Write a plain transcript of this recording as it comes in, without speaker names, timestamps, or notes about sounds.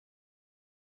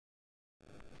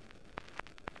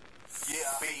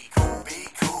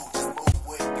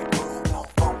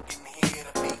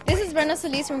This is Brenda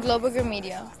Solis from Girl Reporter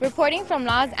Media, reporting from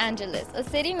Los Angeles, a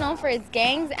city known for its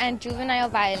gangs and juvenile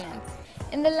violence.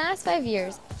 In the last 5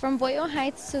 years, from Boyle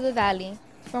Heights to the Valley,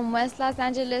 from West Los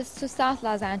Angeles to South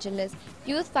Los Angeles,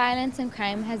 youth violence and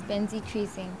crime has been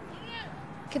decreasing.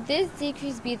 Could this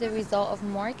decrease be the result of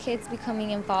more kids becoming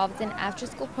involved in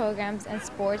after-school programs and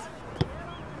sports?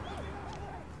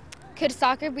 Could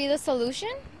soccer be the solution?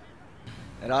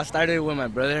 It all started with my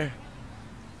brother.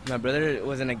 My brother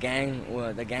was in a gang.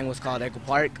 Well, the gang was called Echo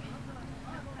Park.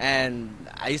 And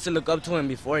I used to look up to him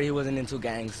before he wasn't into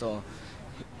gangs. So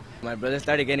my brother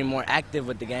started getting more active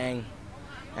with the gang.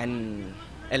 And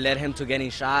it led him to getting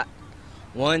shot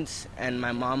once. And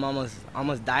my mom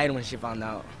almost died when she found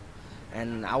out.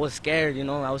 And I was scared, you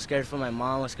know. I was scared for my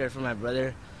mom. I was scared for my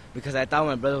brother because I thought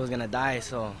my brother was going to die.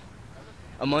 So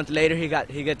a month later, he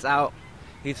gets out.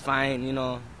 He's fine, you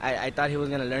know. I thought he was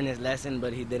going to learn his lesson,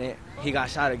 but he didn't. He got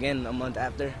shot again a month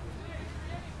after.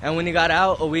 And when he got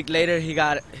out, a week later, he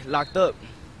got locked up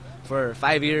for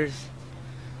 5 years.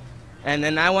 And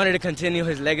then I wanted to continue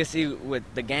his legacy with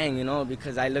the gang, you know,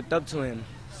 because I looked up to him.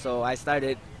 So I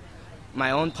started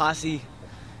my own posse.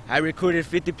 I recruited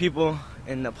 50 people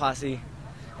in the posse,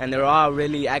 and they were all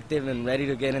really active and ready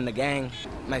to get in the gang.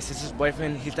 My sister's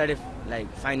boyfriend, he started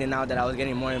finding out that I was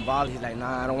getting more involved. He's like,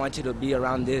 nah, I don't want you to be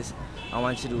around this. I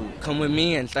want you to come with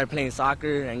me and start playing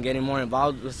soccer and getting more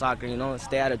involved with soccer, you know,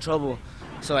 stay out of trouble.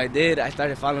 So I did. I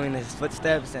started following his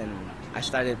footsteps, and I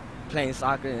started playing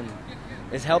soccer, and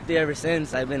it's helped me ever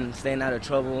since. I've been staying out of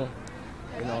trouble,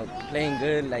 you know, playing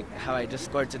good, like how I just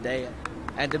scored today.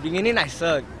 At the beginning, I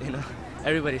sucked, you know.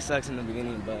 Everybody sucks in the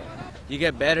beginning, but you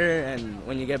get better, and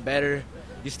when you get better,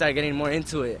 you start getting more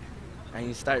into it, and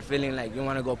you start feeling like you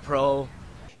want to go pro.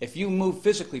 If you move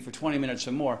physically for 20 minutes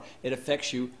or more, it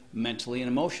affects you mentally and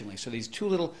emotionally. So these two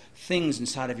little things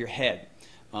inside of your head,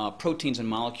 proteins and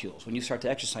molecules, when you start to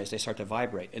exercise, they start to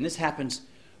vibrate. And this happens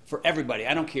for everybody.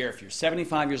 I don't care if you're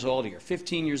 75 years old, or you're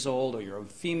 15 years old, or you're a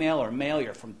female or male,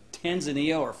 you're from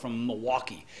Tanzania or from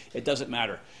Milwaukee. It doesn't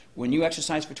matter. When you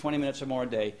exercise for 20 minutes or more a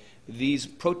day, these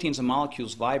proteins and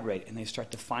molecules vibrate, and they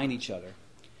start to find each other.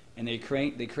 And they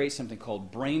create something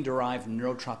called brain-derived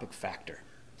neurotropic factor.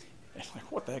 It's like,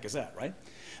 what the heck is that, right?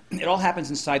 It all happens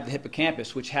inside the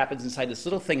hippocampus, which happens inside this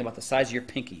little thing about the size of your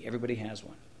pinky. Everybody has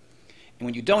one. And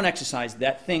when you don't exercise,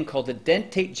 that thing called the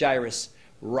dentate gyrus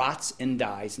rots and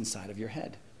dies inside of your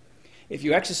head. If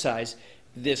you exercise,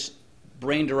 this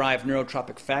brain-derived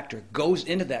neurotropic factor goes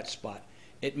into that spot.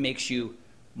 It makes you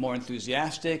more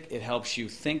enthusiastic, it helps you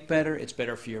think better, it's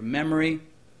better for your memory.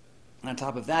 And on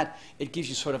top of that, it gives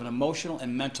you sort of an emotional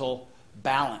and mental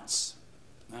balance.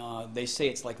 They say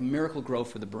it's like miracle grow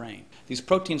for the brain. These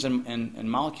proteins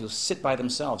and molecules sit by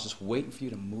themselves just waiting for you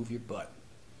to move your butt.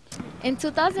 In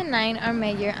 2009, our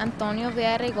mayor, Antonio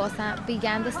Villaraigosa,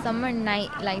 began the Summer Night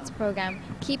Lights program,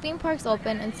 keeping parks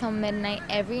open until midnight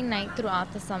every night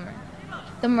throughout the summer.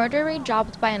 The murder rate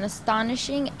dropped by an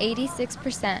astonishing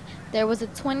 86%. There was a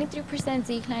 23%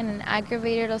 decline in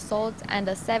aggravated assaults and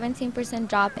a 17%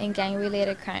 drop in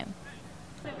gang-related crime.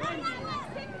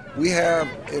 We have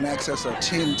in excess of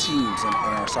 10 teams in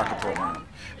our soccer program.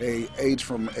 They age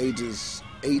from ages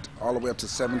 8 all the way up to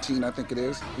 17, I think it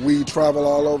is. We travel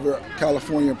all over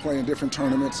California playing different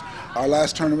tournaments. Our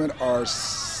last tournament, our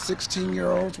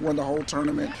 16-year-olds won the whole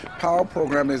tournament. Power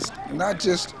program is not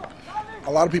just,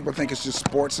 a lot of people think it's just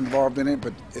sports involved in it,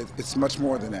 but it's much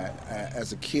more than that.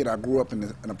 As a kid, I grew up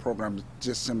in a program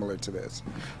just similar to this.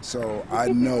 So I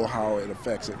know how it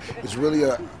affects it. It's really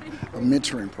a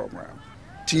mentoring program.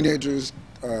 Teenagers,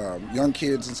 young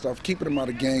kids and stuff, keeping them out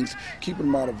of gangs, keeping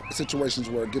them out of situations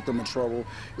where it get them in trouble,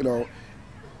 you know,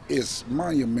 is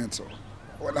monumental.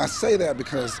 And I say that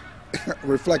because,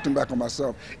 reflecting back on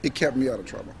myself, it kept me out of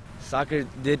trouble. Soccer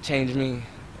did change me,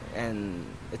 and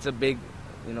it's a big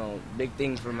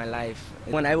thing for my life.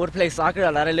 When I would play soccer,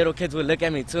 a lot of little kids would look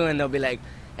at me too, and they'll be like,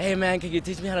 hey man, can you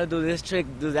teach me how to do this trick,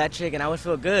 do that trick? And I would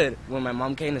feel good. When my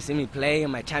mom came to see me play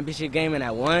in my championship game and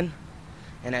I won,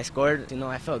 and I scored, you know,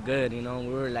 I felt good, you know.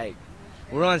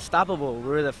 We were unstoppable. We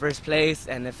were the first place,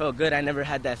 and it felt good. I never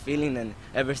had that feeling, and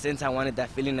ever since I wanted that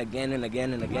feeling again and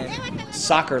again and again.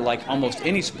 Soccer, like almost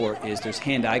any sport, there's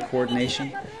hand-eye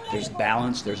coordination, there's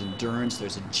balance, there's endurance,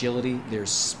 there's agility,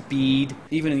 there's speed.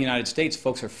 Even in the United States,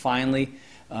 folks are finally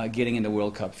getting into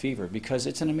World Cup fever because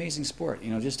it's an amazing sport.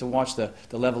 You know, just to watch the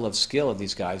level of skill of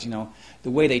these guys, you know, the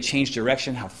way they change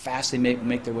direction, how fast they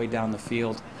make their way down the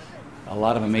field. A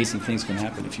lot of amazing things can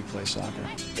happen if you play soccer.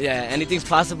 Yeah, anything's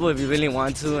possible if you really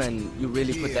want to and you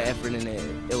really put the effort in it.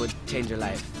 It would change your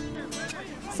life.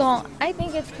 So I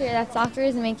think it's clear that soccer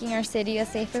is making our city a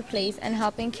safer place and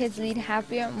helping kids lead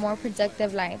happier, more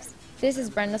productive lives. This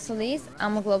is Brenda Solis.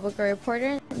 I'm a Global Girl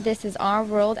Reporter. This is our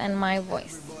world and my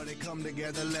voice. Come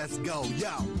together, let's go,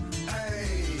 yo.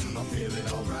 Hey, I'm feeling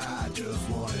alright. Just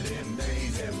one of them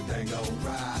days, everything go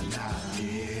right.